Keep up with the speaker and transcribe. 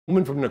A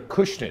woman from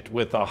Acushnet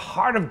with a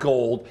heart of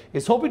gold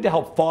is hoping to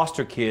help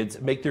foster kids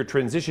make their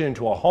transition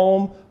into a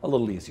home a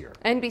little easier.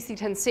 NBC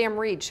 10's Sam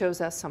Reed shows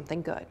us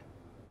something good.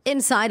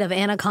 Inside of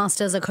Anna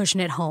Costa's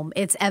Acushnet home,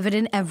 it's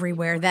evident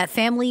everywhere that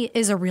family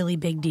is a really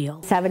big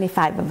deal.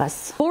 75 of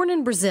us. Born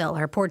in Brazil,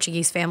 her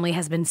Portuguese family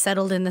has been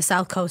settled in the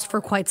South Coast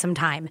for quite some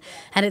time.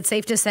 And it's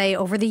safe to say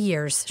over the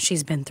years,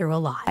 she's been through a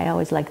lot. I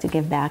always like to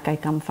give back. I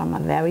come from a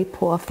very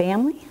poor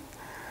family.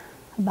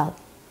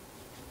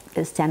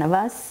 There's 10 of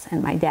us,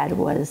 and my dad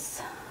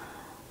was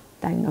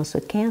diagnosed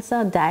with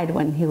cancer, died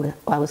when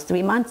I was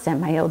 3 months, and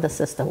my older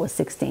sister was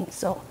 16.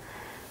 So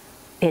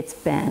it's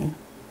been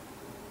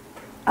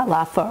a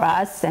lot for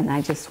us, and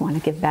I just want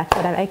to give back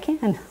what I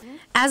can.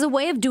 As a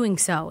way of doing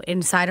so,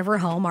 inside of her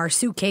home are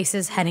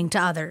suitcases heading to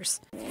others.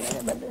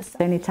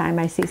 Anytime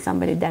I see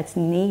somebody that's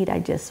in need, I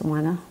just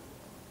want to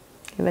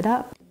give it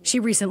up. She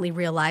recently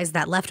realized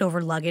that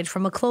leftover luggage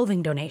from a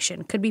clothing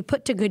donation could be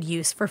put to good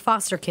use for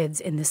foster kids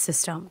in this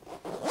system.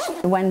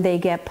 When they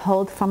get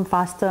pulled from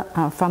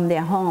from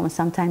their home,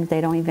 sometimes they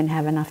don't even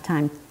have enough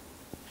time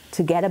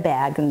to get a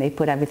bag, and they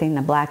put everything in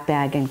a black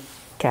bag and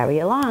carry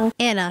along.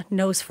 Anna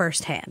knows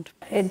firsthand.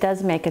 It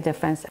does make a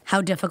difference.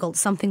 How difficult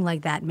something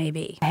like that may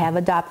be. I have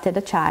adopted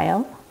a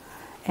child,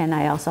 and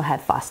I also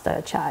had fostered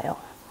a child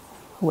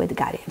with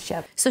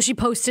guardianship. So she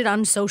posted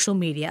on social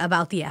media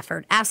about the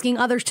effort, asking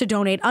others to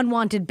donate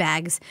unwanted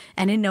bags,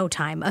 and in no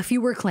time, a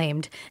few were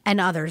claimed, and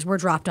others were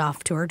dropped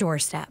off to her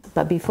doorstep.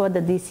 But before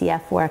the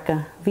DCF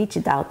worker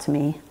reached out to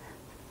me,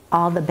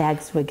 all the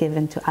bags were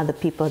given to other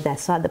people that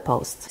saw the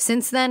post.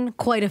 Since then,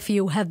 quite a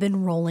few have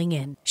been rolling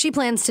in. She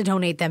plans to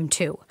donate them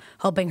too,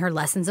 hoping her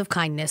lessons of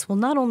kindness will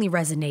not only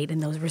resonate in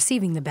those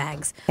receiving the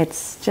bags.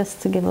 It's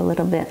just to give a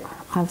little bit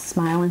of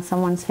smile on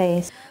someone's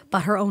face.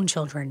 But her own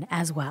children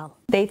as well.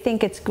 They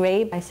think it's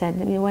great. I said,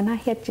 we're not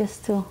here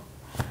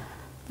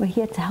we're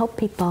here to help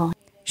people.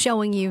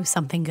 Showing you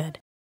something good.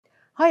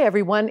 Hi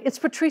everyone, it's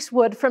Patrice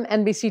Wood from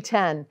NBC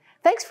 10.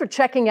 Thanks for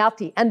checking out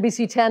the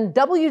NBC 10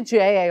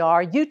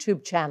 WJAR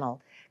YouTube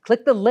channel.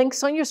 Click the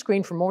links on your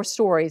screen for more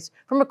stories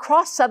from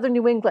across Southern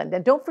New England.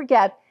 And don't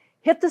forget,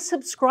 hit the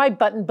subscribe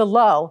button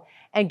below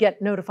and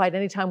get notified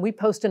anytime we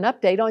post an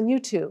update on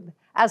YouTube.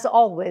 As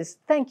always,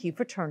 thank you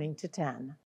for turning to 10.